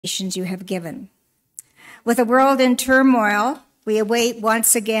nations you have given. With a world in turmoil, we await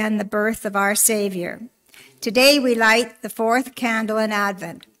once again the birth of our Savior. Today we light the fourth candle in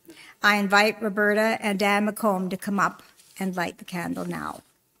Advent. I invite Roberta and Dan McComb to come up and light the candle now.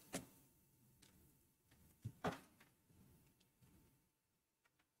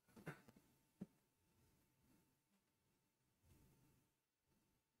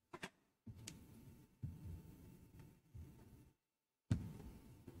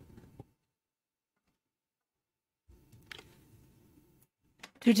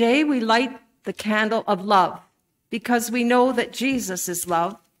 Today we light the candle of love because we know that Jesus is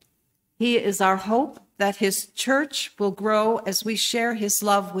love. He is our hope that his church will grow as we share his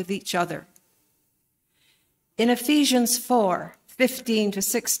love with each other. In Ephesians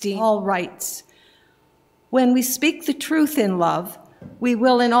 4:15-16, Paul writes, "When we speak the truth in love, we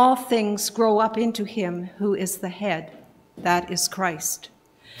will in all things grow up into him who is the head, that is Christ.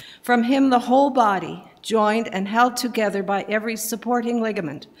 From him the whole body, joined and held together by every supporting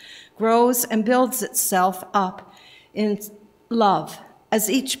ligament, grows and builds itself up in love as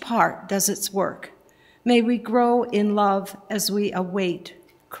each part does its work. May we grow in love as we await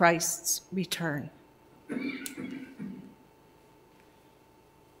Christ's return."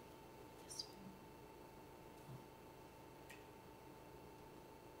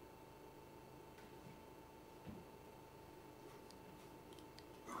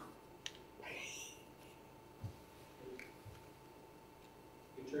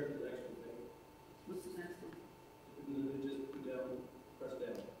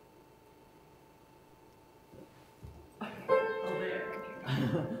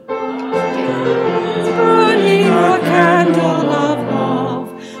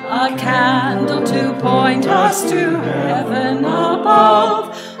 A candle to point us to heaven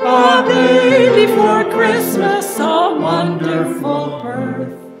above, a baby for Christmas, a wonderful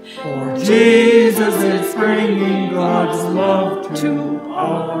birth. For Jesus is bringing God's love to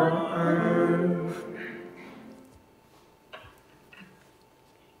our earth.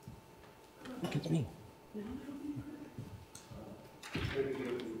 Look at me.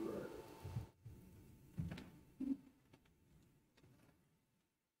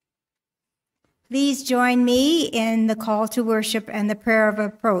 Please join me in the call to worship and the prayer of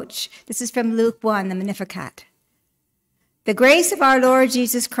approach. This is from Luke 1, the Magnificat. The grace of our Lord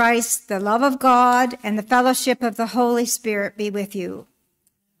Jesus Christ, the love of God, and the fellowship of the Holy Spirit be with you.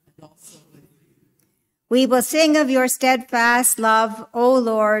 We will sing of your steadfast love, O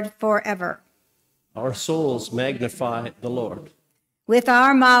Lord, forever. Our souls magnify the Lord. With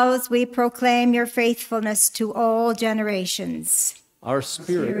our mouths we proclaim your faithfulness to all generations. Our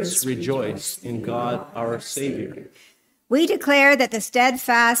spirits rejoice in God our Savior. We declare that the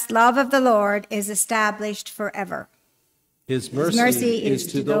steadfast love of the Lord is established forever. His mercy is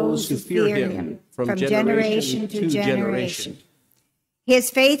to those who fear him from generation to generation.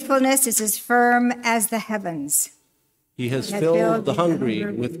 His faithfulness is as firm as the heavens. He has filled the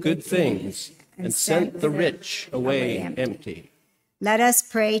hungry with good things and sent the rich away empty. Let us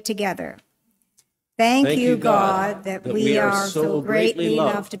pray together. Thank you, God, that we are so greatly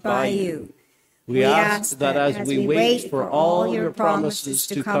loved by you. We ask that as we wait for all your promises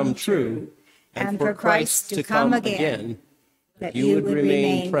to come true and for Christ to come again, that you would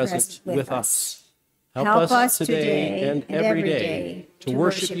remain present with us. Help us today and every day to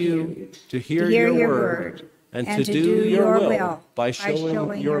worship you, to hear your word, and to do your will by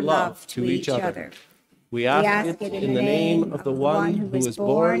showing your love to each other. We ask it in the name of the one who was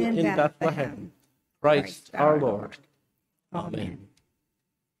born in Bethlehem, Christ our Lord. Amen.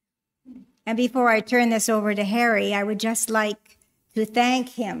 And before I turn this over to Harry, I would just like to thank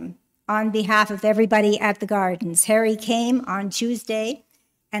him on behalf of everybody at the Gardens. Harry came on Tuesday,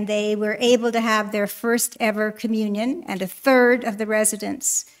 and they were able to have their first ever communion, and a third of the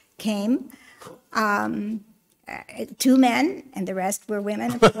residents came. 2 men, and the rest were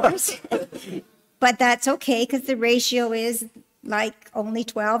women, of course. But that's okay, because the ratio is like only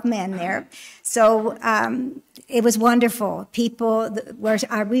 12 men there. So it was wonderful.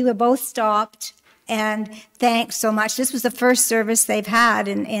 We were both stopped, and thanks so much. This was the first service they've had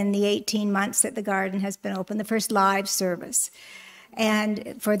in the 18 months that the garden has been open, the first live service.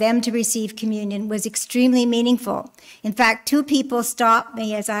 And for them to receive communion was extremely meaningful. In fact, 2 people stopped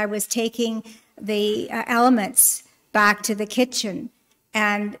me as I was taking the elements back to the kitchen.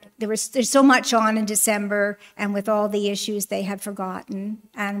 And there's so much on in December, and with all the issues they had forgotten,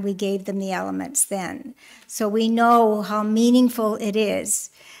 and we gave them the elements then. So we know how meaningful it is.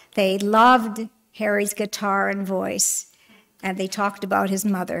 They loved Harry's guitar and voice, and they talked about his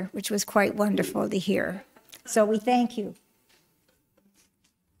mother, which was quite wonderful to hear. So we thank you.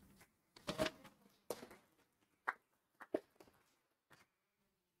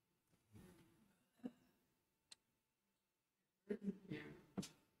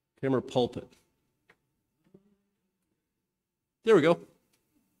 Camera pulpit. There we go.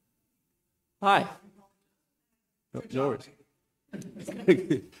 Hi. No worries.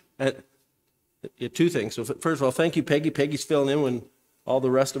 Yeah, two things. So first of all, thank you, Peggy. Peggy's filling in when all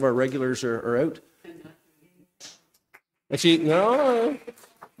the rest of our regulars are out. Actually, no,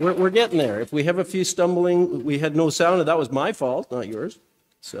 we're getting there. If we have a few stumbling, we had no sound, and that was my fault, not yours.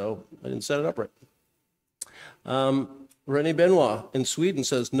 So I didn't set it up right. Renee Benoit in Sweden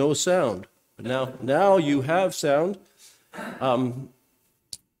says no sound. But now you have sound.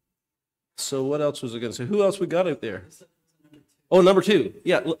 So what else was I going to say? Who else we got out there? Oh, number 2.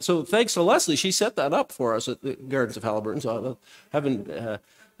 Yeah. So thanks to Leslie, she set that up for us at the Gardens of Halliburton. So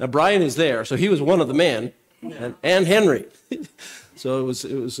now Brian is there, so he was one of the men, and Henry. So it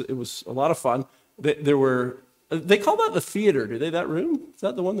was a lot of fun. They call that the theater. Do they, that room? Is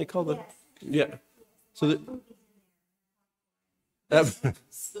that the one they call the? Yes. Yeah. So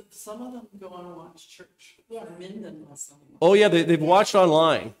some of them go on and watch church. Yeah. Minden last night. Oh yeah, they've watched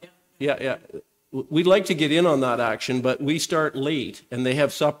online. Yeah. We'd like to get in on that action, but we start late, and they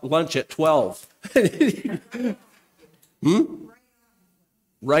have lunch at 12.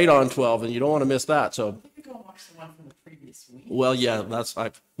 Right on 12, and you don't want to miss that. So. You go watch the one from the previous week. Well, yeah,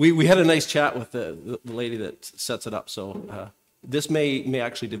 we had a nice chat with the lady that sets it up. So this may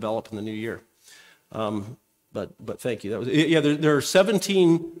actually develop in the new year. But thank you. That was there are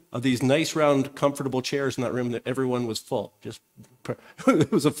 17 of these nice round comfortable chairs in that room that everyone was full.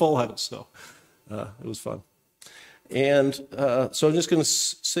 It was a full house, so it was fun. And so I'm just going to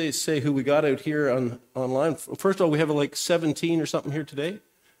say who we got out here online. First of all, we have like 17 or something here today,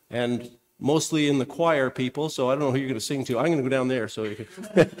 and mostly in the choir people. So I don't know who you're going to sing to. I'm going to go down there, so you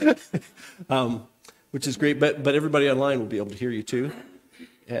can, which is great. But everybody online will be able to hear you too.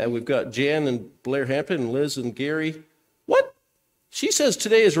 We've got Jan and Blair Hampton and Liz and Gary. What? She says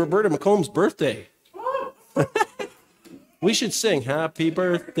today is Roberta McComb's birthday. We should sing happy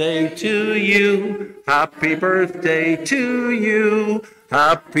birthday to you. Happy birthday to you.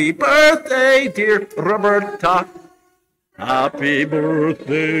 Happy birthday, dear Roberta. Happy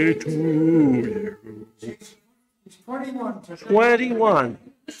birthday to you. 21.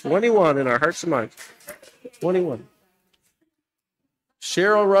 21 in our hearts and minds. 21.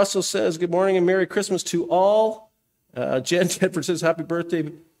 Cheryl Russell says, good morning and Merry Christmas to all. Jen Tedford says, happy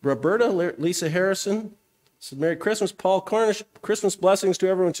birthday, Roberta. Lisa Harrison says, Merry Christmas. Paul Cornish, Christmas blessings to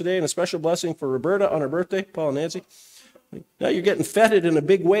everyone today, and a special blessing for Roberta on her birthday. Paul and Nancy. Now you're getting feted in a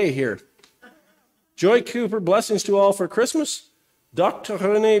big way here. Joy Cooper, blessings to all for Christmas. Dr.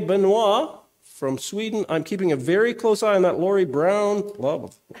 Renee Benoit from Sweden. I'm keeping a very close eye on that Lori Brown.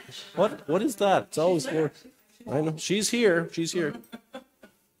 What is that? It's always Lori. I know. She's here.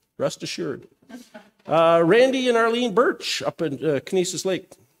 Rest assured. Randy and Arlene Birch up in Kinesis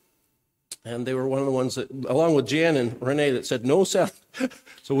Lake. And they were one of the ones that, along with Jan and Renee, that said no sound.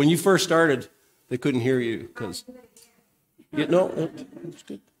 So when you first started, they couldn't hear you because, it's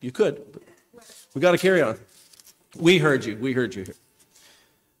good. You could. But we got to carry on. We heard you here.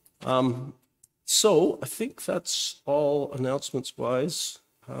 So I think that's all announcements-wise.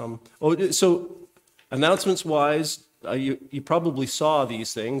 Announcements-wise, you probably saw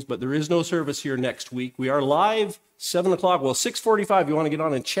these things, but there is no service here next week. We are live 7 o'clock. Well, 6:45, you want to get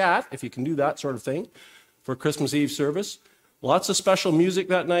on and chat, if you can do that sort of thing, for Christmas Eve service. Lots of special music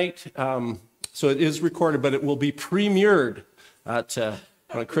that night. So it is recorded, but it will be premiered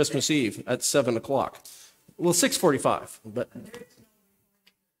on Christmas Eve at 7 o'clock. Well, 6:45, but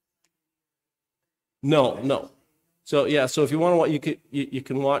no. So yeah, so if you want to watch, you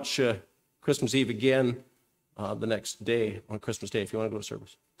can watch Christmas Eve again the next day, on Christmas Day, if you want to go to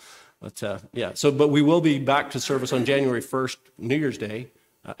service. But but we will be back to service on January 1st, New Year's Day,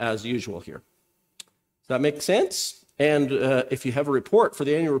 as usual here. Does that make sense? And if you have a report for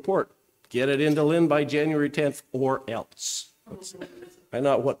the annual report, get it into Lynn by January 10th or else. I'm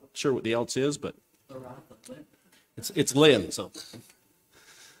not sure what the else is, but it's Lynn. So,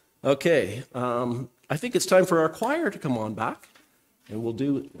 okay. I think it's time for our choir to come on back, and we'll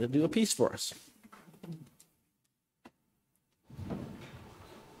do a piece for us.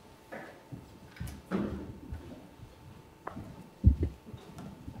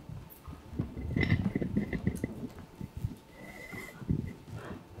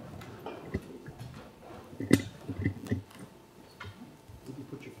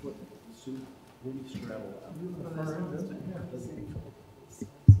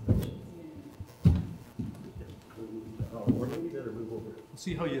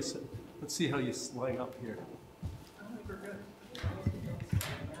 Let's see how you line up here. I think we're good.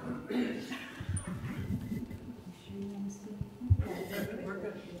 We're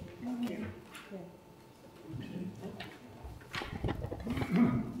good.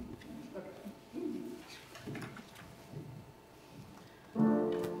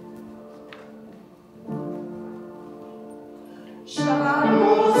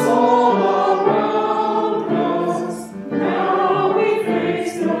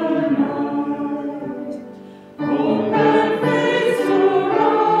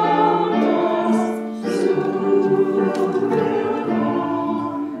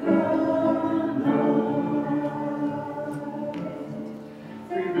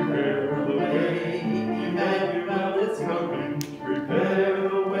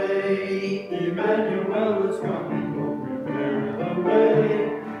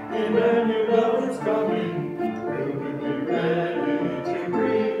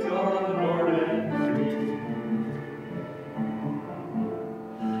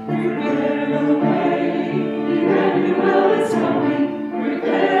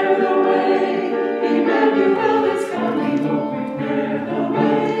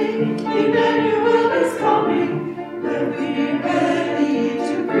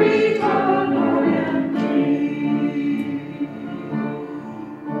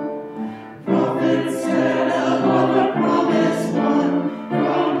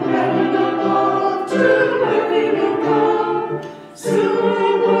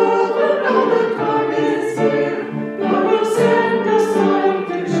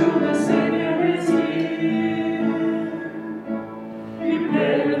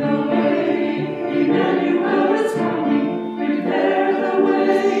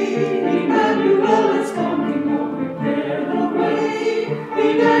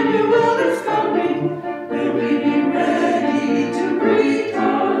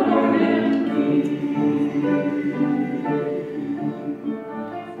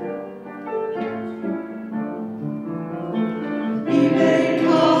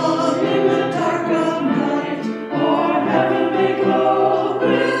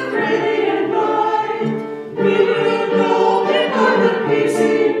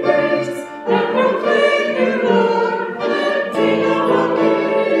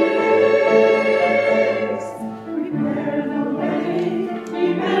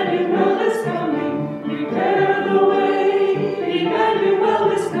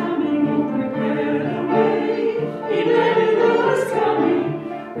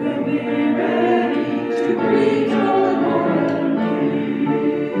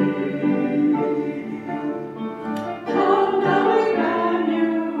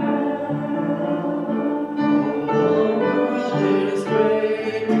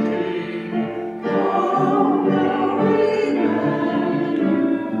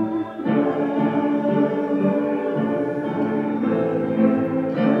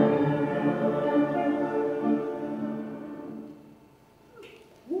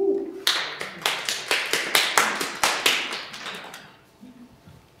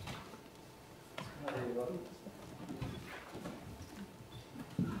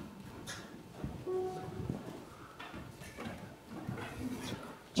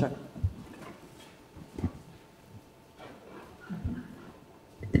 Check.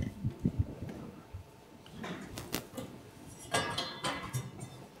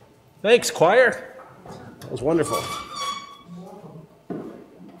 Thanks, choir. That was wonderful.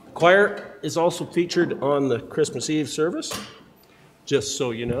 Choir is also featured on the Christmas Eve service, just so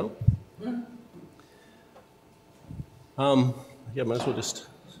you know. Yeah, might as well just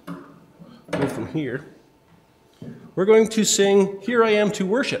go from here. We're going to sing Here I Am to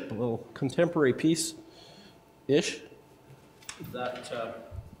Worship, a little contemporary piece-ish that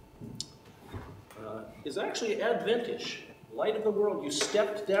is actually Adventish. Light of the world, you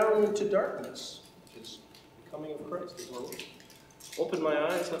stepped down into darkness, which is the coming of Christ as well. Open my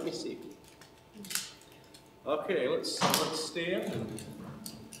eyes, let me see. Okay, let's stand.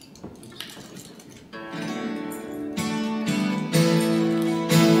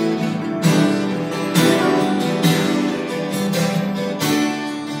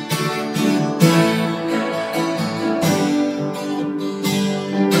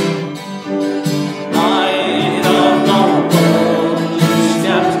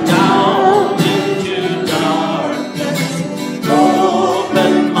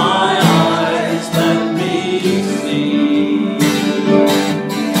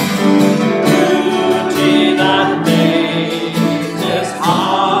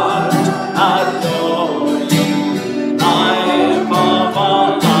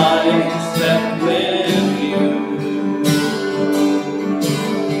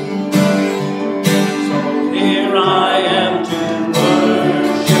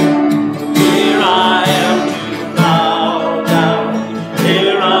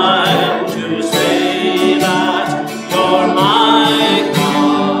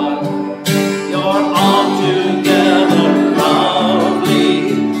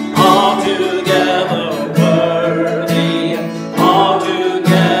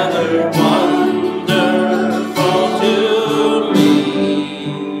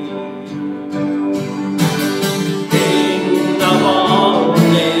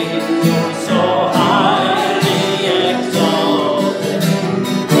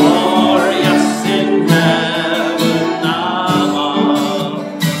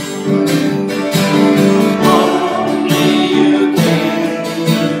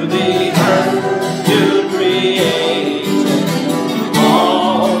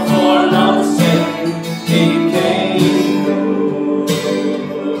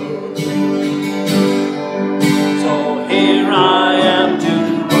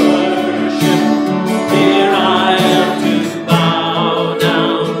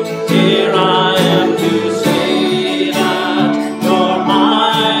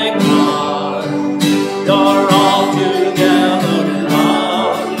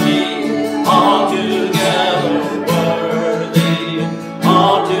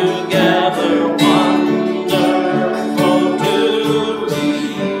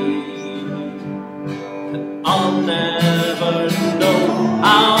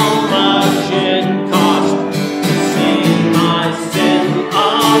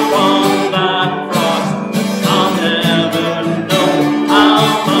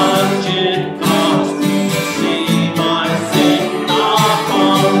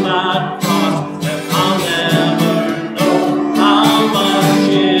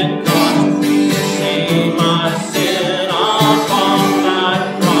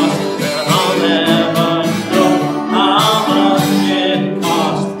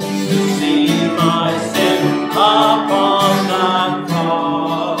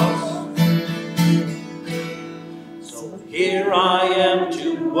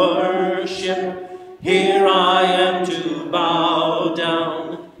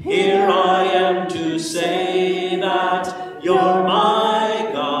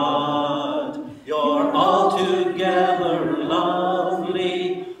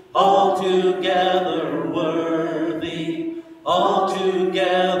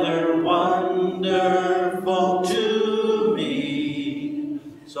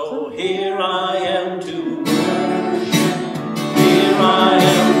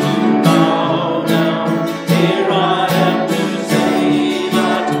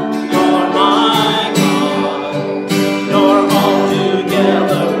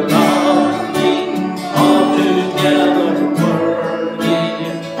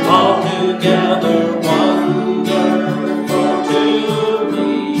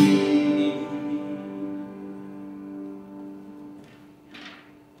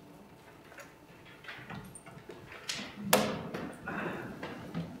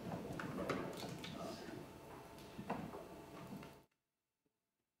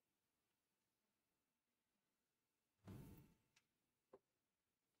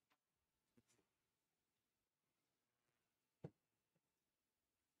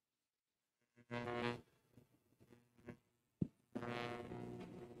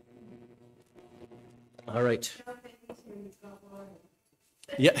 All right.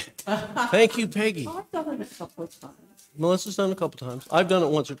 Yeah. Thank you, Peggy. I've done it a couple of times. Melissa's done it a couple times. I've done it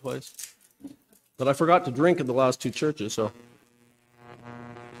once or twice. But I forgot to drink at the last 2 churches, so.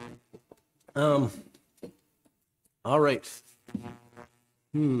 All right.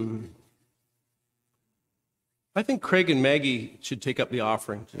 I think Craig and Maggie should take up the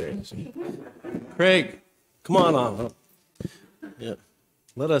offering today. Craig, come on. Yeah.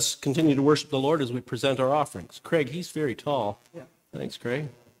 Let us continue to worship the Lord as we present our offerings. Craig, he's very tall. Yeah. Thanks, Craig.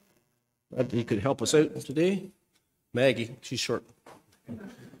 Glad he could help us out today. Maggie, she's short.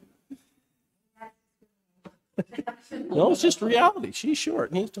 No, it's just reality. She's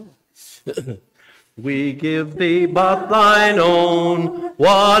short and he's tall. We give thee but thine own,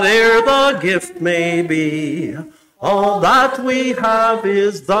 whate'er the gift may be. All that we have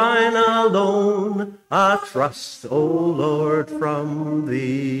is thine alone, a trust, O Lord, from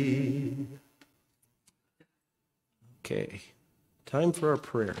thee. Okay, time for our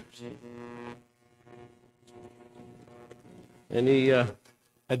prayers. Any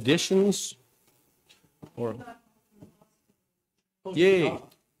additions? Or yay!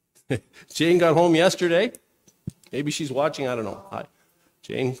 Jane got home yesterday. Maybe she's watching. I don't know. Hi,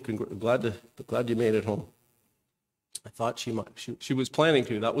 Jane. Glad you made it home. I thought she might. She was planning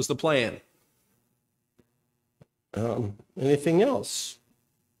to. That was the plan. Anything else?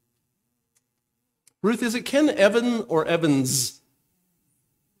 Ruth, is it Ken Evan or Evans?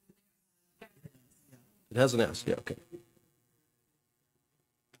 It has an S. Yeah. Okay.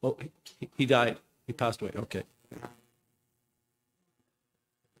 Oh, he died. He passed away. Okay.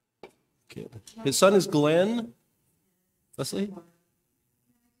 Okay. His son is Glenn. Leslie?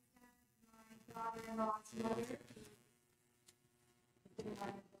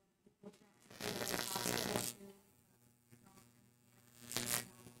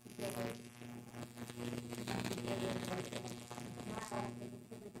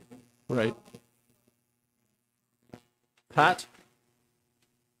 Right. Pat?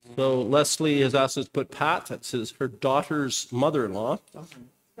 So Leslie has asked us to put Pat. That's her daughter's mother-in-law.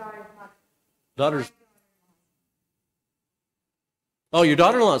 Daughter's. Oh, your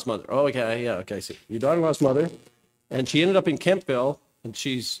daughter-in-law's mother. Oh, okay. Yeah, okay. I see. Your daughter-in-law's mother. And she ended up in Kempville. And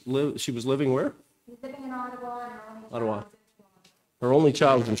she was living where? She's living in Ottawa. Ottawa. Her only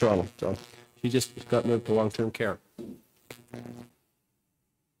child was in Toronto. So she just got moved to long-term care.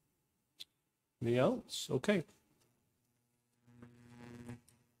 Anything else? Okay.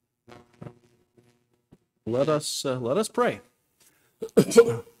 Let us pray.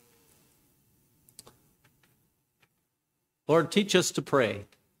 Lord, teach us to pray.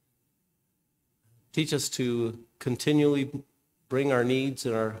 Teach us to continually bring our needs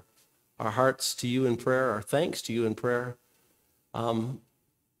and our hearts to you in prayer, our thanks to you in prayer.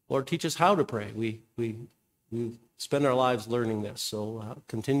 Lord, teach us how to pray. We spend our lives learning this, so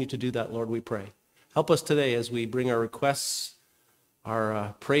continue to do that, Lord, we pray. Help us today as we bring our requests,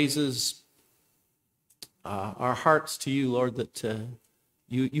 our praises, our hearts to you, Lord, that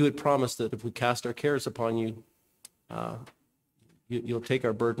you had promised that if we cast our cares upon you, you'll take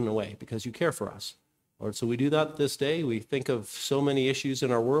our burden away because you care for us. Lord, so we do that this day. We think of so many issues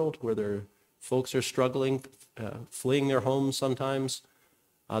in our world where folks are struggling, fleeing their homes sometimes.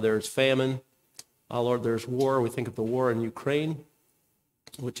 There's famine. Lord, there's war. We think of the war in Ukraine,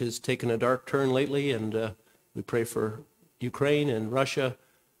 which has taken a dark turn lately, and we pray for Ukraine and Russia,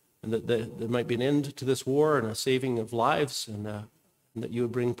 and that there might be an end to this war and a saving of lives, and that you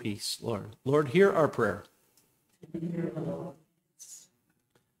would bring peace, Lord. Lord, hear our prayer.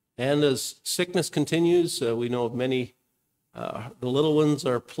 And as sickness continues, we know of many, the little ones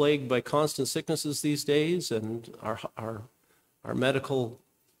are plagued by constant sicknesses these days, and our medical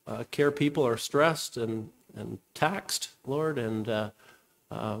care people are stressed and taxed, Lord, and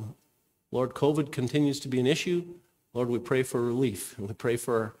Lord, COVID continues to be an issue. Lord, we pray for relief, and we pray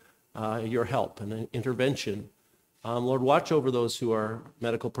for your help and intervention. Lord, watch over those who are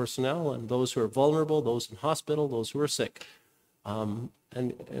medical personnel and those who are vulnerable, those in hospital, those who are sick.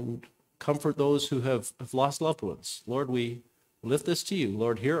 And comfort those who have lost loved ones. Lord, we lift this to you.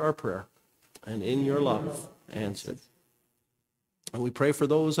 Lord, hear our prayer, and in your love, answer. And we pray for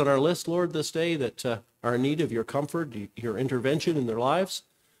those on our list, Lord, this day that are in need of your comfort, your intervention in their lives,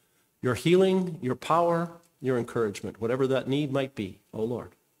 your healing, your power, your encouragement, whatever that need might be, oh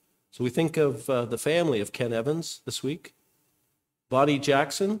Lord. So we think of the family of Ken Evans this week, Bonnie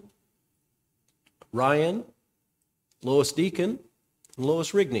Jackson, Ryan, Lois Deacon, and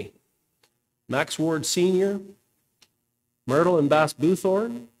Lois Rigney, Max Ward Sr., Myrtle and Bass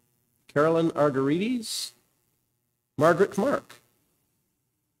Boothorn, Carolyn Argarides, Margaret Mark,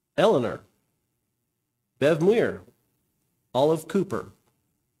 Eleanor, Bev Muir, Olive Cooper.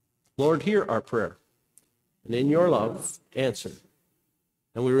 Lord, hear our prayer, and in your love, answer.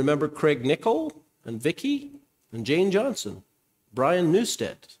 And we remember Craig Nichol and Vicky and Jane Johnson, Brian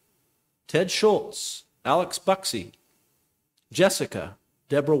Newstead, Ted Schultz, Alex Buxey, Jessica,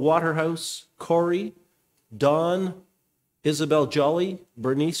 Deborah Waterhouse, Corey, Dawn, Isabel Jolly,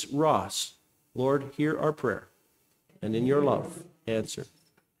 Bernice Ross. Lord, hear our prayer, and in your love, answer.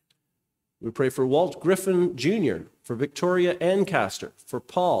 We pray for Walt Griffin Jr., for Victoria Ancaster, for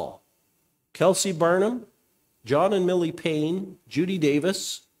Paul, Kelsey Barnum, John and Millie Payne, Judy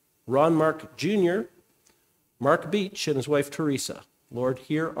Davis, Ron Mark Jr., Mark Beach, and his wife Teresa. Lord,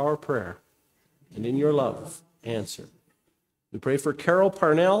 hear our prayer, and in your love, answer. We pray for Carol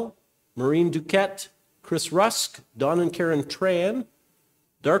Parnell, Maureen Duquette, Chris Rusk, Don and Karen Tran,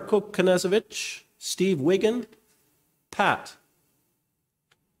 Darko Knezovich, Steve Wiggin, Pat,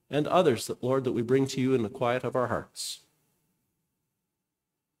 and others, that, Lord, that we bring to you in the quiet of our hearts.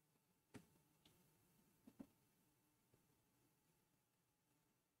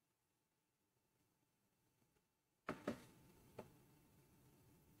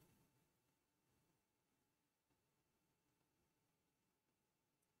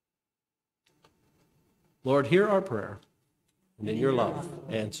 Lord, hear our prayer, and in your love,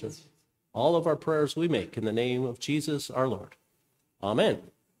 answer. All of our prayers we make in the name of Jesus our Lord. Amen.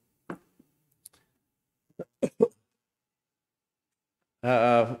 We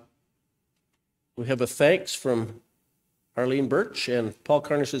have a thanks from Arlene Birch, and Paul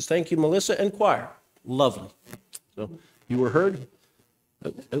Carner says, thank you, Melissa and choir. Lovely. So you were heard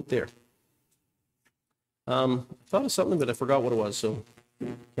out there. I thought of something, but I forgot what it was, so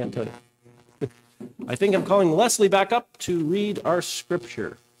can't tell you. I think I'm calling Leslie back up to read our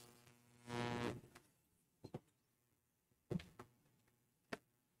scripture.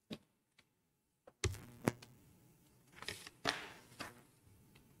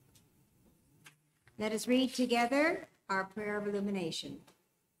 Let us read together our prayer of illumination.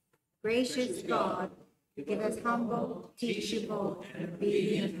 Gracious God, give us humble, teachable, and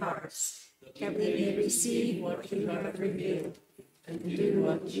obedient hearts, that we may receive what you have revealed and do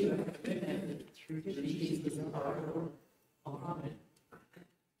what you have commanded through Jesus our Lord. Amen.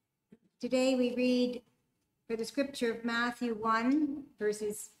 Today we read for the scripture of Matthew 1,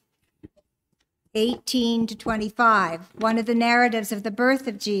 verses 18 to 25, one of the narratives of the birth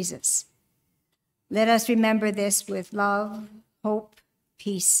of Jesus. Let us remember this with love, hope,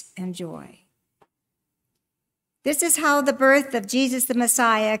 peace, and joy. This is how the birth of Jesus the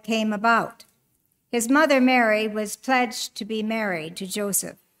Messiah came about. His mother Mary was pledged to be married to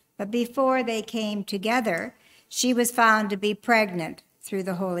Joseph, but before they came together, she was found to be pregnant through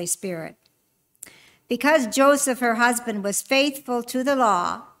the Holy Spirit. Because Joseph, her husband, was faithful to the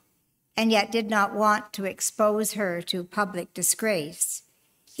law and yet did not want to expose her to public disgrace,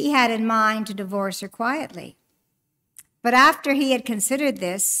 he had in mind to divorce her quietly. But after he had considered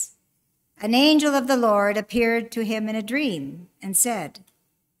this, an angel of the Lord appeared to him in a dream and said,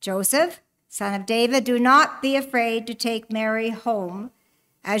 Joseph, son of David, do not be afraid to take Mary home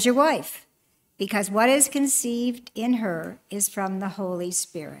as your wife, because what is conceived in her is from the Holy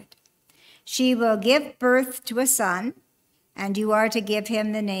Spirit. She will give birth to a son, and you are to give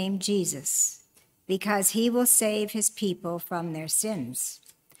him the name Jesus, because he will save his people from their sins.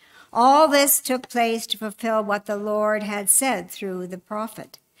 All this took place to fulfill what the Lord had said through the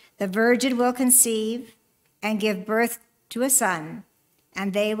prophet. The virgin will conceive and give birth to a son,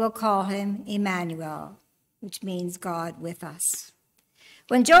 and they will call him Emmanuel, which means God with us.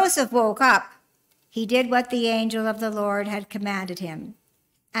 When Joseph woke up, he did what the angel of the Lord had commanded him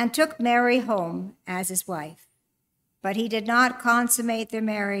and took Mary home as his wife. But he did not consummate their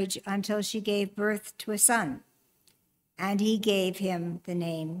marriage until she gave birth to a son, and he gave him the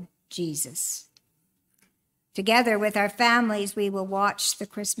name Jesus. Together with our families, we will watch the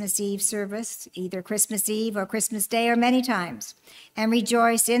Christmas Eve service, either Christmas Eve or Christmas Day or many times, and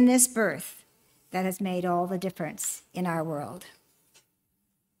rejoice in this birth that has made all the difference in our world.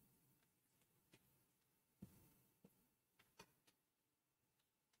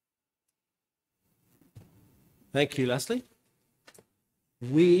 Thank you, Leslie.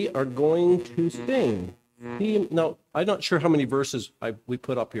 We are going to sing. Now, I'm not sure how many verses we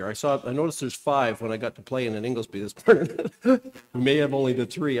put up here. I noticed there's 5 when I got to play in Inglesby this morning. We may have only the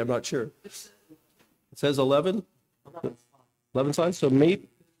 3, I'm not sure. It says 11? 11 signs, so maybe.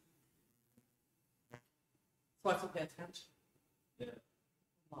 So I have to pay attention. Yeah.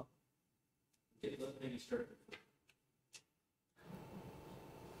 Okay, let's maybe start.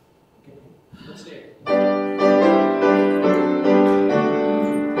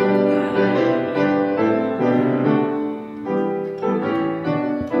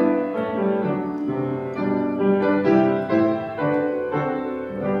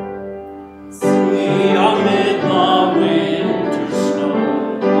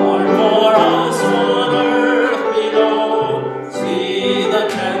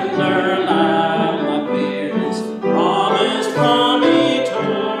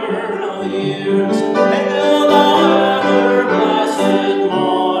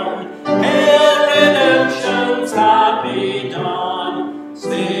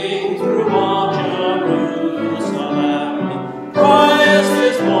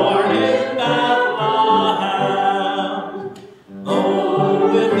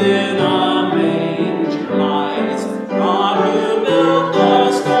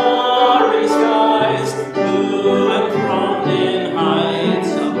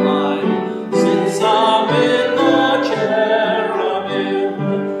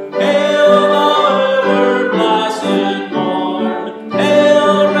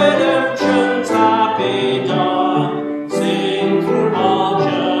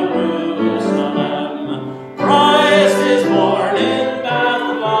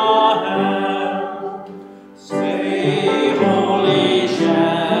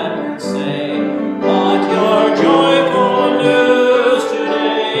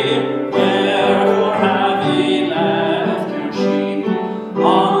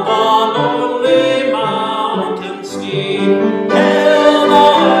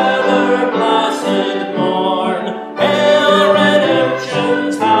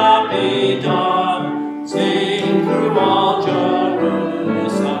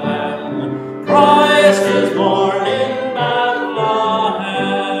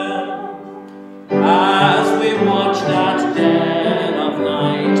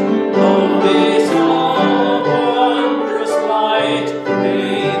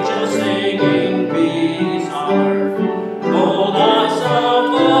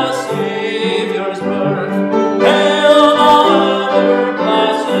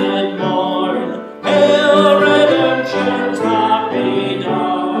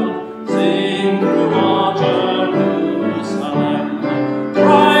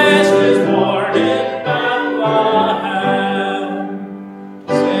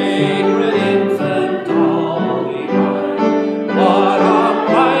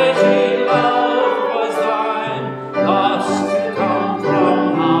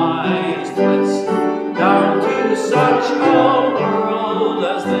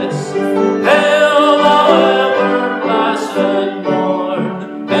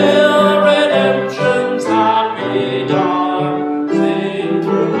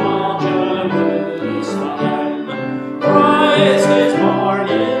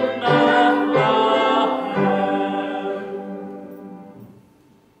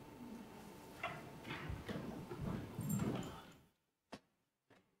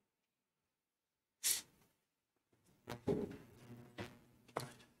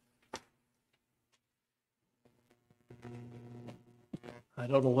 I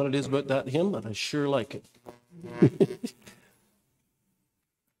don't know what it is about that hymn, but I sure like it.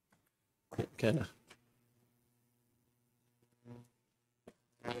 Kind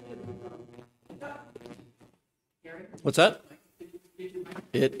of. What's that?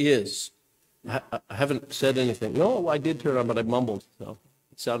 It is. I haven't said anything. No, I did turn on, but I mumbled, so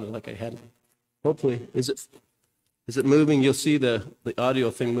it sounded like I hadn't. Hopefully, is it moving? You'll see the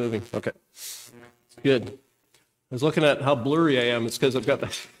audio thing moving. Okay, good. I was looking at how blurry I am. It's because I've got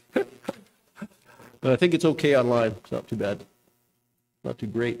that. But I think it's okay online. It's not too bad. Not too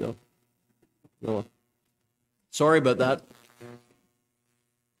great, though. No. Sorry about that.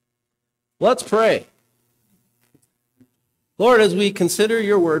 Let's pray. Lord, as we consider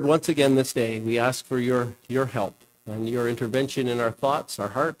your word once again this day, we ask for your help and your intervention in our thoughts, our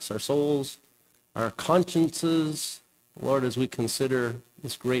hearts, our souls, our consciences. Lord, as we consider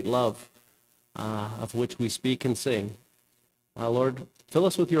this great love of which we speak and sing. Lord, fill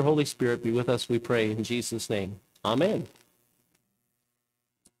us with your Holy Spirit. Be with us, we pray, in Jesus' name. Amen.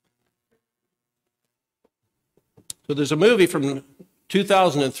 So there's a movie from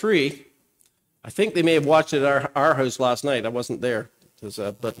 2003. I think they may have watched it at our house last night. I wasn't there.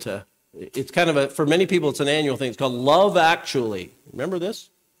 But it's kind of for many people, it's an annual thing. It's called Love Actually. Remember this?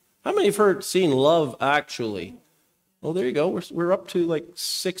 How many have seen Love Actually? Well, there you go. We're up to like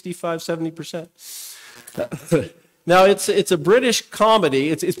 65, 70%. Now, it's a British comedy.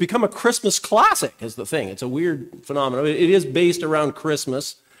 It's become a Christmas classic is the thing. It's a weird phenomenon. It is based around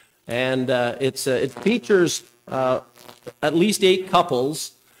Christmas, and it features at least 8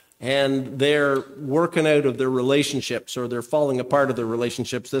 couples, and they're working out of their relationships, or they're falling apart of their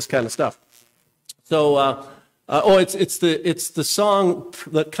relationships, this kind of stuff. So, it's the song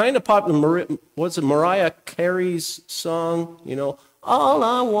that kind of popular. What's it? Mariah Carey's song. You know, all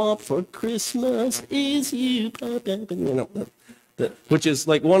I want for Christmas is you. You know, which is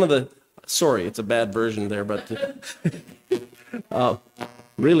like one of the. Sorry, it's a bad version there, but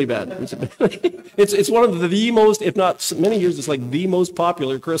really bad. It's one of the most, if not many years, it's like the most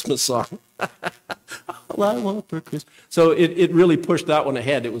popular Christmas song. All I want for Christmas. So it really pushed that one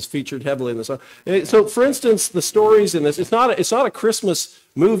ahead. It was featured heavily in the song. So, for instance, the stories in this, it's not a Christmas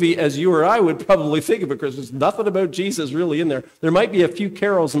movie as you or I would probably think of a Christmas. Nothing about Jesus really in there. There might be a few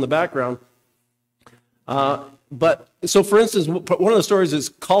carols in the background. But so, for instance, one of the stories is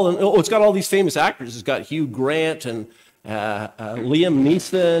Colin. Oh, it's got all these famous actors. It's got Hugh Grant and Liam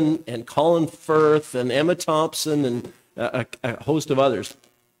Neeson and Colin Firth and Emma Thompson and a host of others.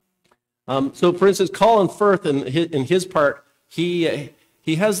 So, for instance, Colin Firth in his part, he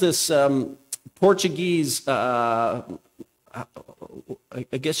has this Portuguese. I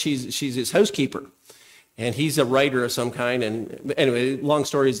guess she's his housekeeper. And he's a writer of some kind. And anyway, long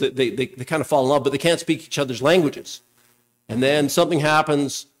story is that they kind of fall in love, but they can't speak each other's languages. And then something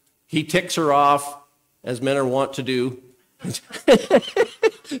happens. He ticks her off, as men are wont to do.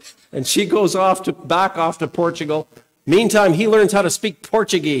 And she goes back off to Portugal. Meantime, he learns how to speak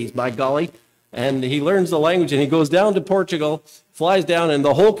Portuguese, by golly. And he learns the language, and he goes down to Portugal, flies down, and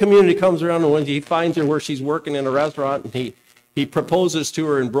the whole community comes around. And when he finds her where she's working in a restaurant, and he proposes to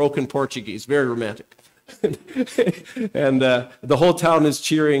her in broken Portuguese. Very romantic. And the whole town is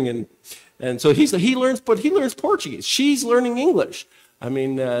cheering, and so he learns Portuguese. She's learning English. I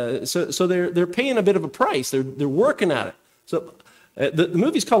mean, so they're paying a bit of a price. They're working at it. So the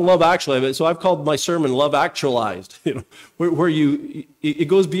movie's called Love Actually. So I've called my sermon Love Actualized. You know, where it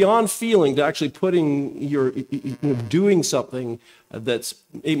goes beyond feeling to actually putting doing something that's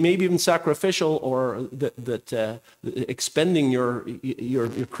maybe even sacrificial, or that expending your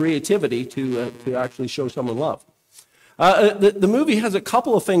creativity to actually show someone love. The movie has a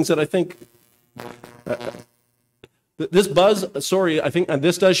couple of things that I think. This buzz, sorry, I think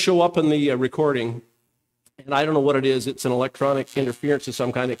this does show up in the recording, and I don't know what it is. It's an electronic interference of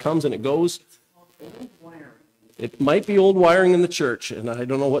some kind. It comes and it goes. It might be old wiring in the church, and I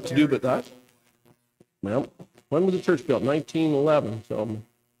don't know what to do with that. Well, when was the church built? 1911. So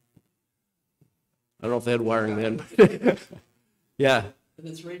I don't know if they had wiring then. Yeah. And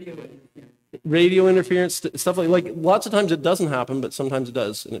it's radio interference. Radio interference, stuff like lots of times it doesn't happen, but sometimes it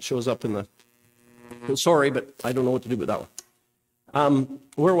does, and it shows up in the. Sorry, but I don't know what to do with that one.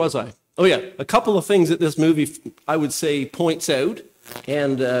 Where was I? Oh yeah, a couple of things that this movie, I would say, points out,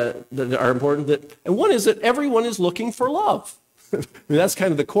 and that are important. And one is that everyone is looking for love. I mean, that's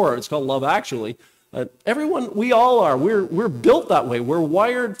kind of the core. It's called Love Actually. Everyone, we all are. We're built that way. We're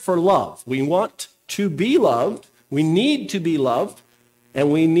wired for love. We want to be loved. We need to be loved,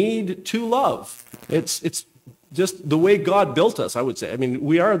 and we need to love. It's just the way God built us, I would say. I mean,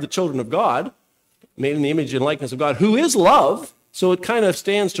 we are the children of God, made in the image and likeness of God, who is love. So it kind of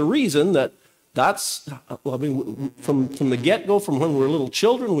stands to reason that that's, I mean, from the get-go, from when we're little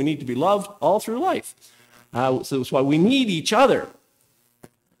children, we need to be loved all through life. So that's why we need each other.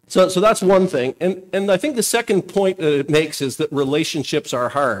 So that's one thing. And I think the second point that it makes is that relationships are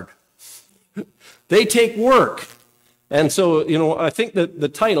hard. They take work. And so, you know, I think that the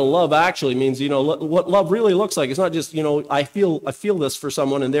title, Love Actually, means, you know, what love really looks like. It's not just, you know, I feel this for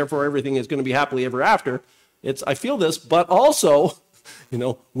someone and therefore everything is going to be happily ever after. It's, I feel this, but also, you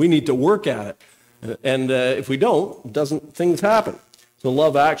know, we need to work at it. And if we don't, things happen. So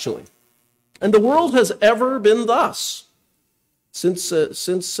Love Actually. And the world has ever been thus since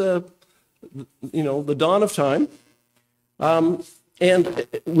you know, the dawn of time. And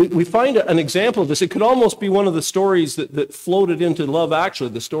we find an example of this. It could almost be one of the stories that floated into Love Actually,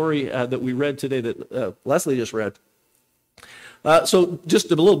 the story that we read today that Leslie just read. So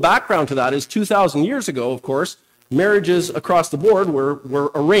just a little background to that is 2,000 years ago, of course, marriages across the board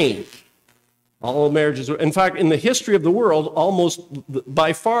were arranged. All marriages were, in fact, in the history of the world, almost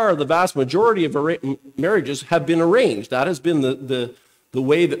by far the vast majority of marriages have been arranged. That has been the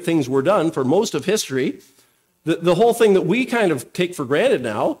way that things were done for most of history. The whole thing that we kind of take for granted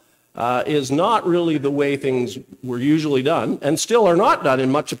now is not really the way things were usually done, and still are not done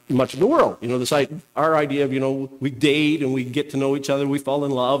in much of the world. You know, our idea of, you know, we date and we get to know each other, we fall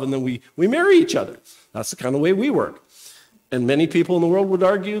in love, and then we marry each other. That's the kind of way we work. And many people in the world would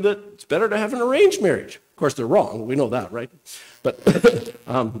argue that it's better to have an arranged marriage. Of course, they're wrong. We know that, right? But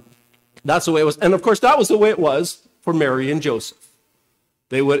that's the way it was. And of course, that was the way it was for Mary and Joseph.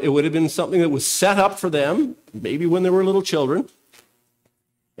 It would have been something that was set up for them, maybe when they were little children.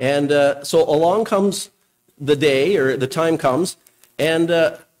 And so along comes the day, or the time comes, and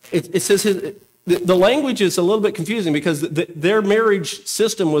it says the language is a little bit confusing because their marriage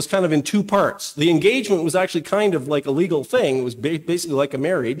system was kind of in two parts. The engagement was actually kind of like a legal thing. It was basically like a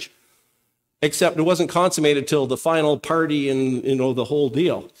marriage, except it wasn't consummated till the final party and, the whole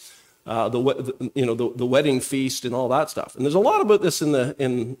deal. The wedding feast and all that stuff. And there's a lot about this in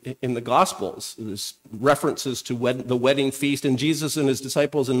the Gospels. There's references to the wedding feast, and Jesus and his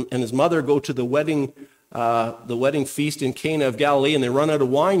disciples and his mother go to the wedding feast in Cana of Galilee, and they run out of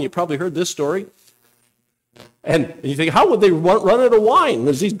wine. You probably heard this story. And you think, how would they run out of wine?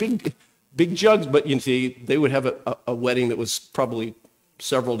 There's these big jugs, but you see, they would have a wedding that was probably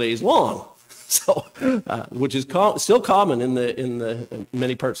several days long. So, which is still common in the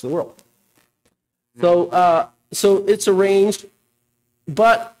many parts of the world. So it's arranged,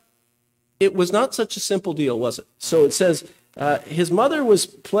 but it was not such a simple deal, was it? So it says his mother was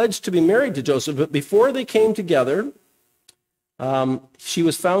pledged to be married to Joseph, but before they came together, she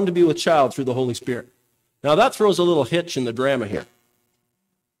was found to be with child through the Holy Spirit. Now that throws a little hitch in the drama here.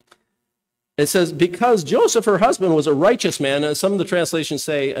 It says, because Joseph, her husband, was a righteous man, and some of the translations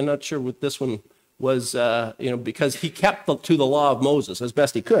say, I'm not sure what this one was, because he kept to the law of Moses as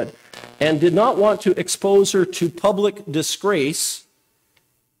best he could, and did not want to expose her to public disgrace,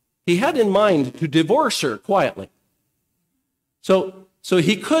 he had in mind to divorce her quietly. So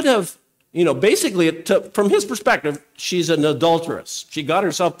he could have, basically, from his perspective, she's an adulteress. She got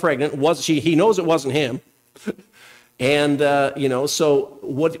herself pregnant. He knows it wasn't him. And, so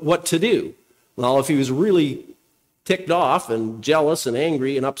what to do? Well, if he was really ticked off and jealous and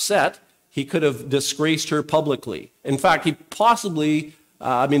angry and upset, he could have disgraced her publicly. In fact, he possibly,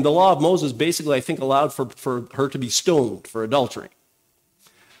 the law of Moses basically, I think, allowed for her to be stoned for adultery.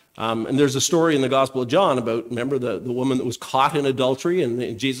 And there's a story in the Gospel of John about, remember, the woman that was caught in adultery,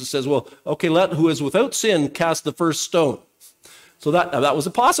 and Jesus says, well, okay, let who is without sin cast the first stone. So that was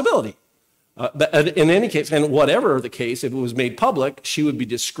a possibility. But in any case, and whatever the case, if it was made public, she would be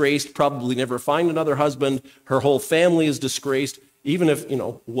disgraced, probably never find another husband. Her whole family is disgraced, even if,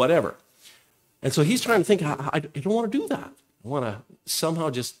 whatever. And so he's trying to think, I don't want to do that. I want to somehow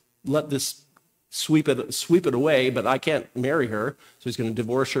just let this sweep it away, but I can't marry her. So he's going to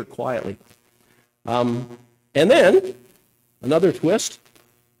divorce her quietly. And then, another twist,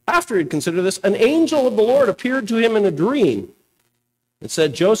 after he'd considered this, an angel of the Lord appeared to him in a dream. It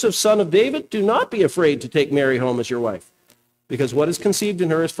said, Joseph, son of David, do not be afraid to take Mary home as your wife, because what is conceived in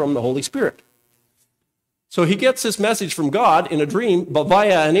her is from the Holy Spirit. So he gets this message from God in a dream, but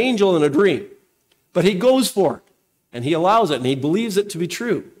via an angel in a dream. But he goes for it, and he allows it, and he believes it to be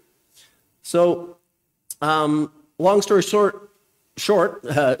true. So, long story short,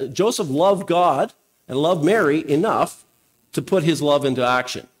 Joseph loved God and loved Mary enough to put his love into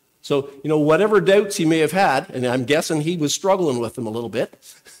action. So, whatever doubts he may have had, and I'm guessing he was struggling with them a little bit,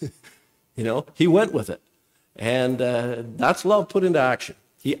 he went with it. And that's love put into action.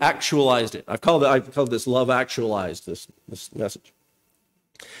 He actualized it. I've called this love actualized, this message.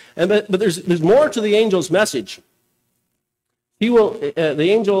 But there's more to the angel's message. The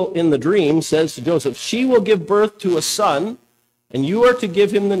angel in the dream says to Joseph, she will give birth to a son, and you are to give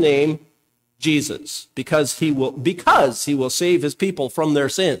him the name Jesus, because he will save his people from their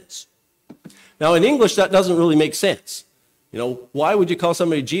sins. Now, in English, that doesn't really make sense. Why would you call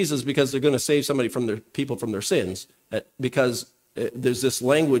somebody Jesus because they're going to save somebody from their people from their sins? Because there's this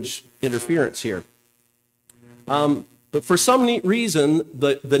language interference here. But for some neat reason,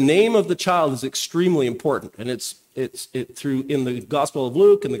 the name of the child is extremely important, and it's through in the Gospel of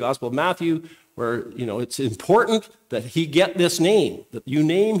Luke and the Gospel of Matthew, where it's important that he get this name, that you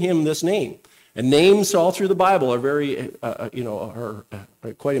name him this name. And names all through the Bible are very, are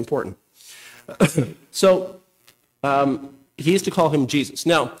quite important. So he is to call him Jesus.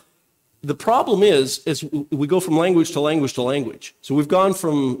 Now, the problem is we go from language to language to language. So we've gone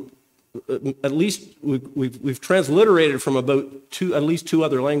from at least we've transliterated from at least two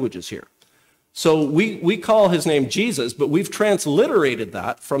other languages here. So we call his name Jesus, but we've transliterated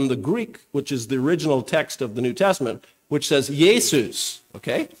that from the Greek, which is the original text of the New Testament, which says Jesus.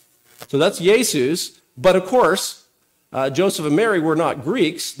 Okay. So that's Jesus, but of course, Joseph and Mary were not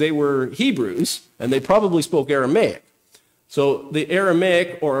Greeks, they were Hebrews, and they probably spoke Aramaic. So the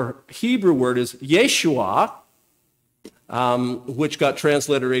Aramaic or Hebrew word is Yeshua, which got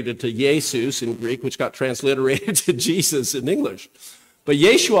transliterated to Jesus in Greek, which got transliterated to Jesus in English. But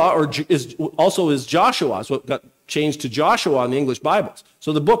Yeshua also is Joshua, so it got changed to Joshua in the English Bibles.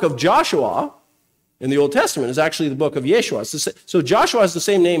 So the book of Joshua in the Old Testament is actually the book of Yeshua. So Joshua has the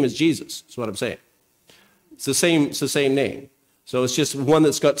same name as Jesus, is what I'm saying. It's the same name. So it's just one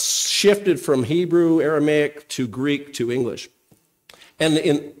that's got shifted from Hebrew, Aramaic to Greek to English. And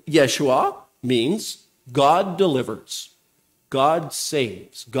in Yeshua means God delivers, God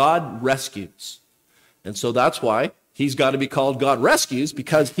saves, God rescues. And so that's why he's got to be called God rescues,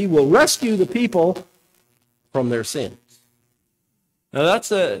 because he will rescue the people from their sins. Now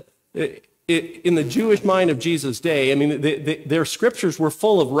that's in the Jewish mind of Jesus' day, I mean, their scriptures were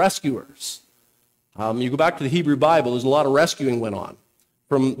full of rescuers. You go back to the Hebrew Bible, there's a lot of rescuing went on,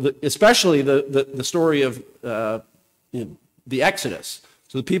 especially the story of the Exodus.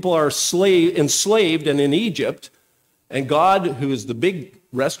 So the people are enslaved and in Egypt, and God, who is the big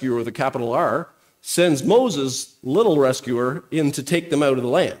rescuer with a capital R, sends Moses, little rescuer, in to take them out of the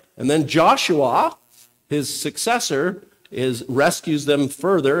land. And then Joshua, his successor, rescues them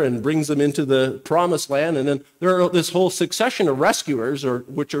further and brings them into the promised land. And then there are this whole succession of rescuers,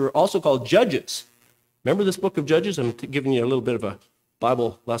 which are also called judges. Remember this book of Judges? I'm giving you a little bit of a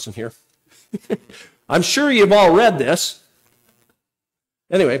Bible lesson here. I'm sure you've all read this.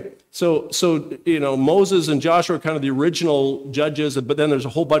 Anyway, so Moses and Joshua are kind of the original judges, but then there's a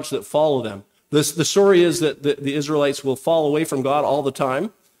whole bunch that follow them. The story is that the Israelites will fall away from God all the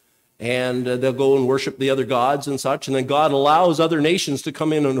time, and they'll go and worship the other gods and such, and then God allows other nations to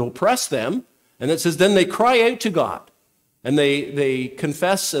come in and oppress them, and it says then they cry out to God, and they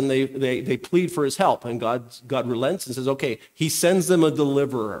confess and they plead for his help, and God relents and says, okay, he sends them a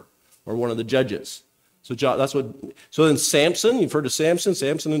deliverer, or one of the judges. So then Samson, you've heard of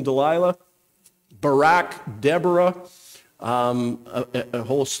Samson and Delilah, Barak, Deborah, a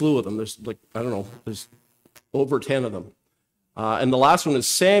whole slew of them. There's there's over 10 of them. And the last one is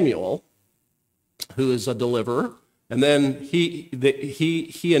Samuel, who is a deliverer. And then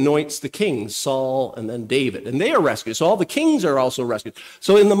he anoints the kings, Saul and then David. And they are rescued. So all the kings are also rescued.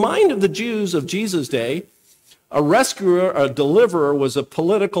 So in the mind of the Jews of Jesus' day, a rescuer, a deliverer was a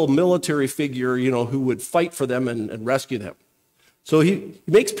political military figure, who would fight for them and rescue them. So he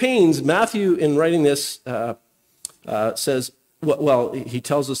makes pains. Matthew, in writing this, says, well, he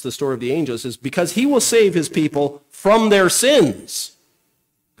tells us the story of the angels, is because he will save his people from their sins.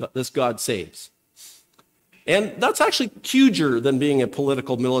 This God saves. And that's actually huger than being a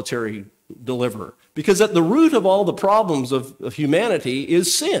political military deliverer, because at the root of all the problems of humanity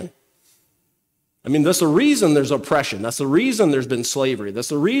is sin. I mean, that's the reason there's oppression. That's the reason there's been slavery. That's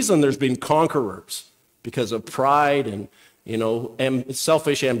the reason there's been conquerors, because of pride and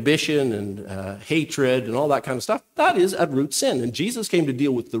selfish ambition and hatred and all that kind of stuff. That is at root sin. And Jesus came to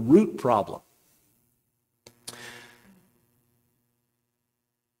deal with the root problem.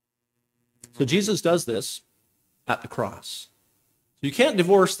 So Jesus does this at the cross. So you can't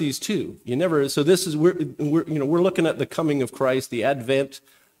divorce these two. You never. So this is we're looking at the coming of Christ, the advent,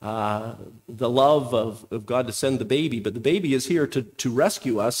 the love of God to send the baby, but the baby is here to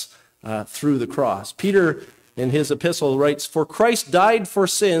rescue us through the cross. Peter, in his epistle, writes, "For Christ died for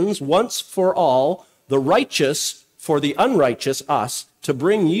sins once for all, the righteous for the unrighteous, us, to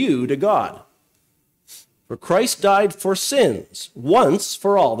bring you to God." For Christ died for sins once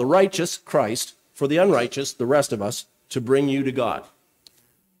for all, the righteous, Christ, for the unrighteous, the rest of us, to bring you to God.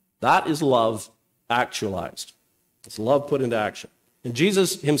 That is love actualized. It's love put into action. And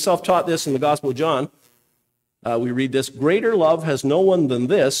Jesus himself taught this in the Gospel of John. We read this: "Greater love has no one than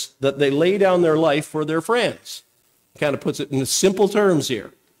this, that they lay down their life for their friends." Kind of puts it in simple terms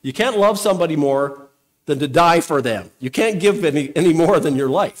here. You can't love somebody more than to die for them. You can't give any more than your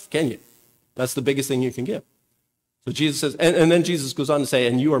life, can you? That's the biggest thing you can give. So Jesus says, and then Jesus goes on to say,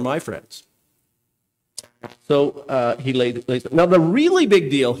 "And you are my friends." So he laid. Now the really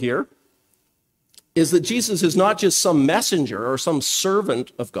big deal here is that Jesus is not just some messenger or some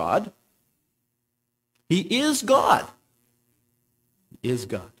servant of God. He is God. He is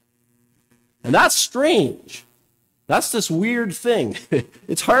God. And that's strange. That's this weird thing.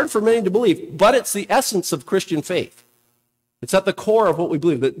 It's hard for many to believe, but it's the essence of Christian faith. It's at the core of what we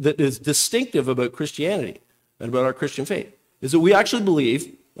believe, that is distinctive about Christianity and about our Christian faith, is that we actually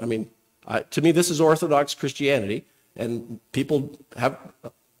believe, to me this is Orthodox Christianity, and people have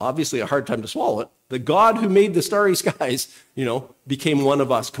obviously a hard time to swallow it, the God who made the starry skies, became one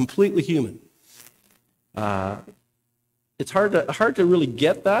of us, completely human. It's hard to really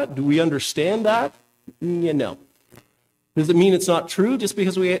get that. Do we understand that? No. Does it mean it's not true just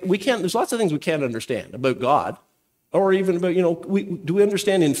because we can't? There's lots of things we can't understand about God, or even about, do we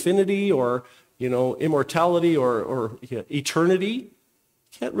understand infinity or, immortality or eternity?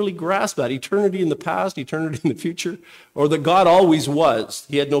 Can't really grasp that. Eternity in the past, eternity in the future, or that God always was.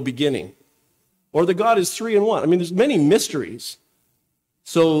 He had no beginning. or that God is three in one. I mean, there's many mysteries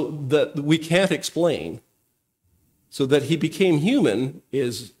so that we can't explain. So that he became human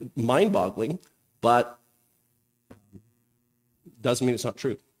is mind-boggling, but doesn't mean it's not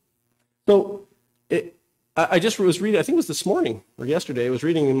true. So I just was reading, I think it was this morning or yesterday, I was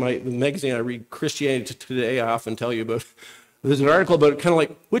reading in the magazine I read, Christianity Today. I often tell you about, there's an article about kind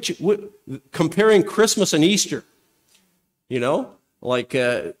of like comparing Christmas and Easter, you know, like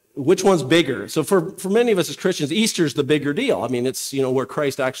which one's bigger? So for many of us as Christians, Easter's the bigger deal. I mean, it's, you know, where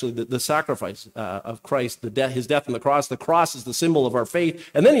Christ actually, the sacrifice of Christ, his death on the cross. The cross is the symbol of our faith.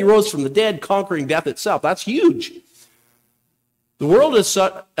 And then he rose from the dead, conquering death itself. That's huge. The world as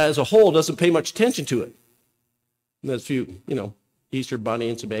a whole doesn't pay much attention to it. And there's a few, you know, Easter bunny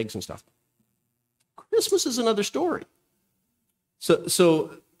and some eggs and stuff. Christmas is another story.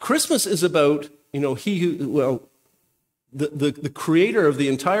 So Christmas is about, you know, the creator of the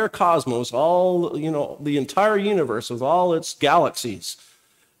entire cosmos, all, you know, the entire universe with all its galaxies,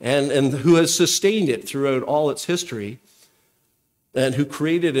 and who has sustained it throughout all its history, and who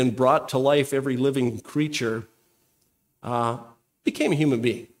created and brought to life every living creature, became a human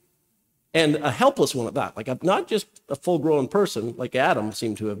being. And a helpless one at that, like not just a full-grown person like Adam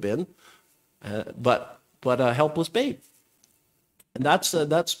seemed to have been, but a helpless babe. And that's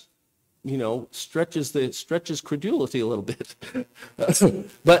you know, stretches credulity a little bit.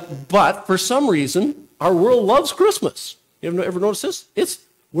 but for some reason, our world loves Christmas. You ever noticed this?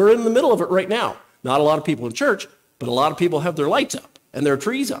 We're in the middle of it right now. Not a lot of people in church, but a lot of people have their lights up and their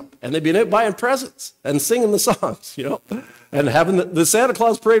trees up, and they've been out buying presents and singing the songs, you know, and having the Santa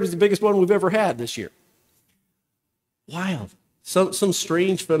Claus parade was the biggest one we've ever had this year. Wild. Some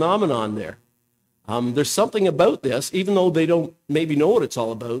strange phenomenon there. There's something about this, even though they don't maybe know what it's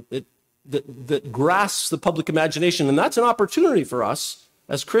all about, that grasps the public imagination, and that's an opportunity for us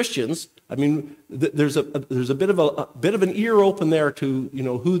as Christians. I mean, there's a bit of an ear open there to, you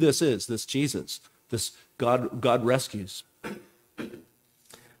know, who this is, this Jesus, this God rescues,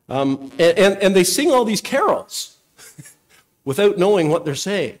 and they sing all these carols without knowing what they're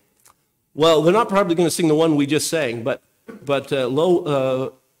saying. Well, they're not probably going to sing the one we just sang, but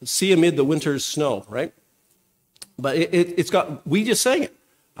see amid the winter's snow, right? But we just sang it.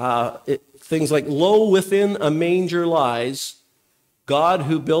 Things like, lo, within a manger lies God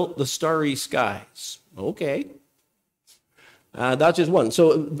who built the starry skies. Okay. That's just one.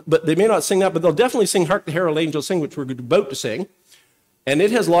 So, but they may not sing that, but they'll definitely sing Hark the Herald Angels Sing, which we're about to sing. And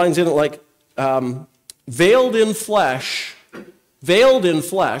it has lines in it like, veiled in flesh,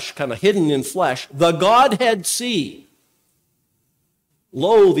 kind of hidden in flesh, the Godhead see.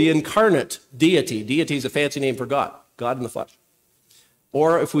 Lo, the incarnate deity. Deity is a fancy name for God. God in the flesh.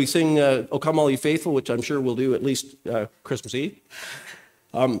 Or if we sing O Come All Ye Faithful, which I'm sure we'll do at least Christmas Eve.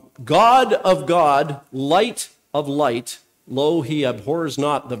 God of God, light of light, lo, he abhors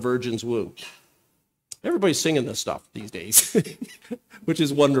not the virgin's womb. Everybody's singing this stuff these days, which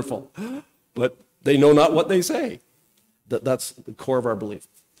is wonderful. But they know not what they say. That's the core of our belief.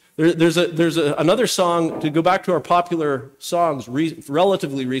 There's another song, to go back to our popular songs,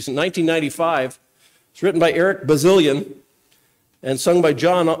 relatively recent, 1995. It's written by Eric Bazillion and sung by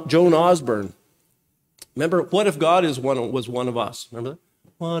Joan Osborne. Remember, what if God was one of us? Remember that?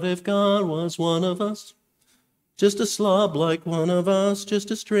 What if God was one of us? Just a slob like one of us,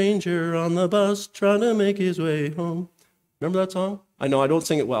 just a stranger on the bus trying to make his way home. Remember that song? I know I don't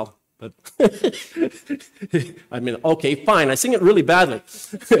sing it well, but I mean, okay, fine. I sing it really badly.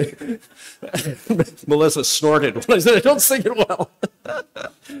 Melissa snorted when I said I don't sing it well.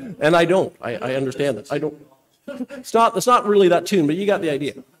 And I don't. I understand that. I don't. It's not really that tune, but you got the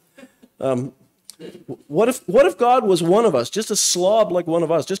idea. What if God was one of us, just a slob like one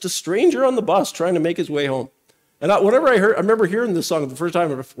of us, just a stranger on the bus trying to make his way home? And whenever I remember hearing this song the first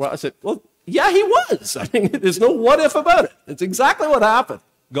time, I said, well, yeah, he was. I mean, there's no what if about it. It's exactly what happened.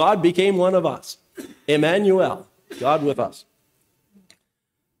 God became one of us. Emmanuel, God with us.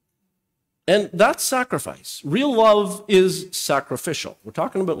 And that's sacrifice. Real love is sacrificial. We're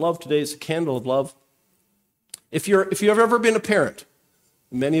talking about love today. It's a candle of love. If you've ever been a parent,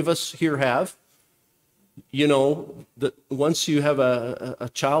 many of us here have, you know that once you have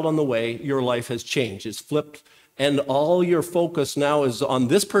a child on the way, your life has changed. It's flipped, and all your focus now is on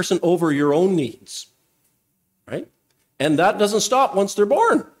this person over your own needs, right? And that doesn't stop once they're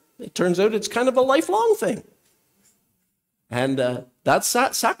born. It turns out it's kind of a lifelong thing. And that's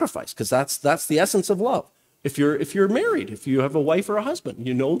sacrifice, because that's the essence of love. If you're married, if you have a wife or a husband,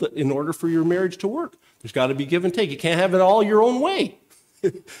 you know that in order for your marriage to work, there's got to be give and take. You can't have it all your own way.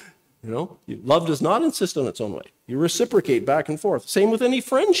 You know, love does not insist on its own way. You reciprocate back and forth. Same with any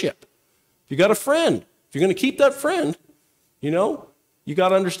friendship. If you got a friend, if you're going to keep that friend, you know, you got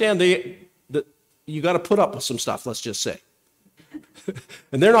to understand that you got to put up with some stuff, let's just say.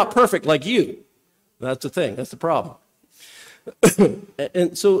 And they're not perfect like you. That's the thing. That's the problem.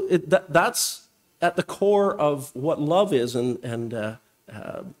 And so that's at the core of what love is and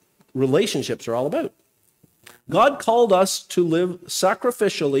relationships are all about. God called us to live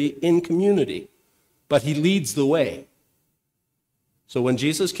sacrificially in community, but he leads the way. So when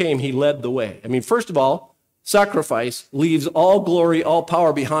Jesus came, he led the way. I mean, first of all, sacrifice leaves all glory, all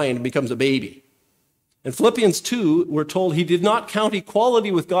power behind and becomes a baby. In Philippians 2, we're told he did not count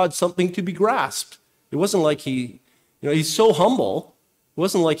equality with God something to be grasped. It wasn't like he's so humble. It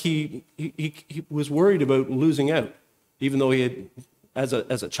wasn't like he was worried about losing out, even though he had, as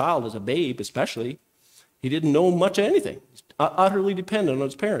a child, as a babe especially, he didn't know much of anything. He's utterly dependent on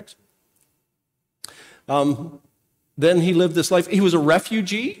his parents. Then he lived this life. He was a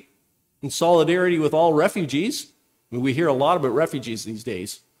refugee in solidarity with all refugees. I mean, we hear a lot about refugees these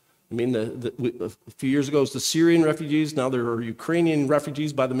days. I mean, a few years ago it was the Syrian refugees. Now there are Ukrainian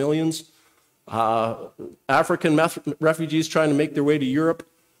refugees by the millions. African refugees trying to make their way to Europe.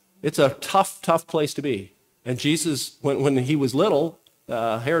 It's a tough, tough place to be. And Jesus, when he was little,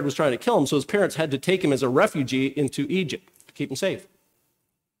 Herod was trying to kill him, so his parents had to take him as a refugee into Egypt to keep him safe.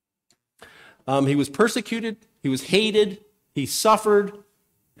 He was persecuted, he was hated, he suffered,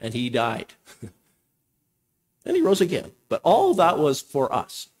 and he died. And he rose again. But all that was for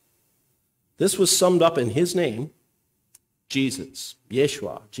us. This was summed up in his name, Jesus,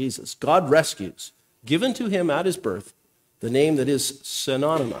 Yeshua, Jesus. God rescues, given to him at his birth, the name that is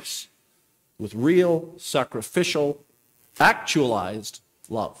synonymous with real, sacrificial, actualized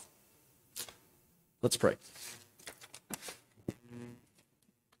love. Let's pray.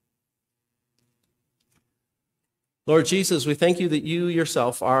 Lord Jesus, we thank you that you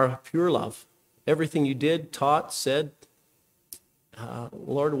yourself are pure love. Everything you did, taught, said,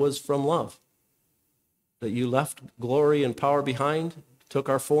 Lord, was from love. That you left glory and power behind, took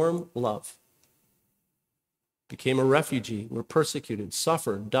our form, love. Became a refugee, were persecuted,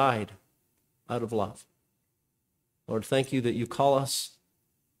 suffered, died out of love. Lord, thank you that you call us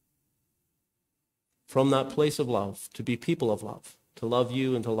from that place of love to be people of love, to love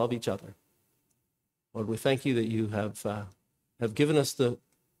you and to love each other. Lord, we thank you that you have given us the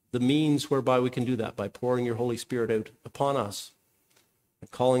means whereby we can do that by pouring your Holy Spirit out upon us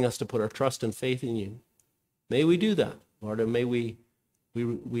and calling us to put our trust and faith in you. May we do that, Lord, and may we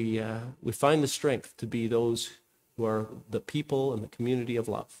find the strength to be those who are the people and the community of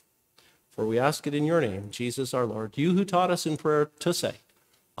love. For we ask it in your name, Jesus our Lord, you who taught us in prayer to say,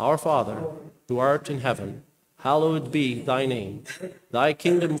 Our Father, who art in heaven, hallowed be thy name. Thy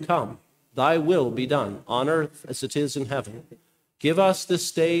kingdom come, thy will be done, on earth as it is in heaven. Give us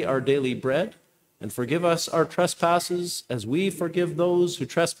this day our daily bread, and forgive us our trespasses as we forgive those who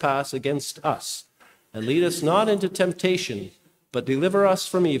trespass against us. And lead us not into temptation, but deliver us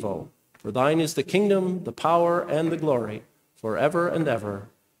from evil. For thine is the kingdom, the power, and the glory, forever and ever.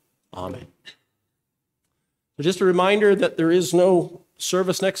 Amen. So just a reminder that there is no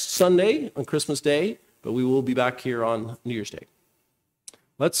service next Sunday on Christmas Day, but we will be back here on New Year's Day.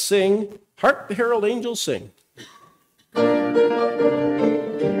 Let's sing, Hark the Herald Angels Sing.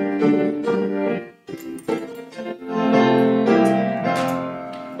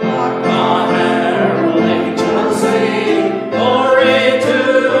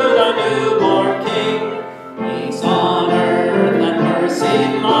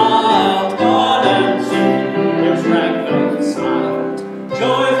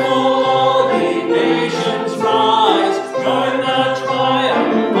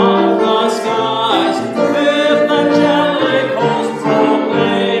 With angelic hosts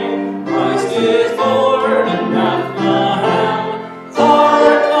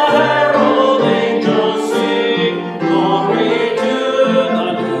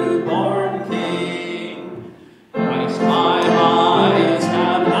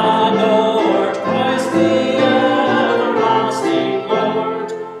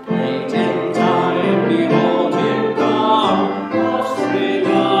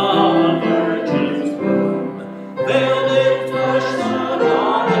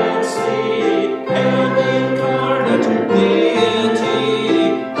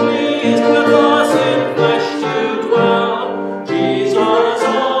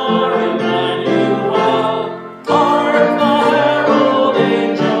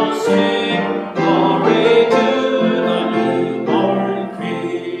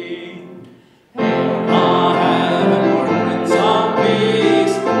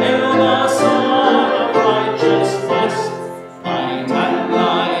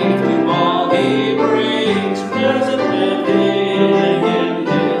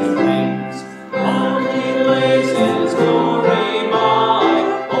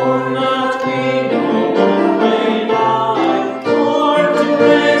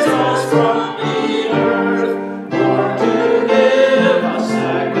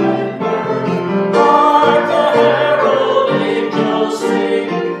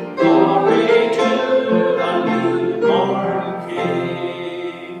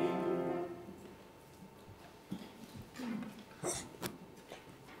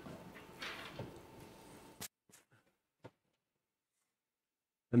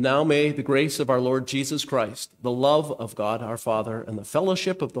And now may the grace of our Lord Jesus Christ, the love of God our Father, and the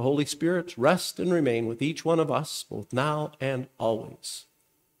fellowship of the Holy Spirit rest and remain with each one of us, both now and always.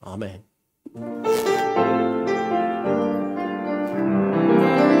 Amen.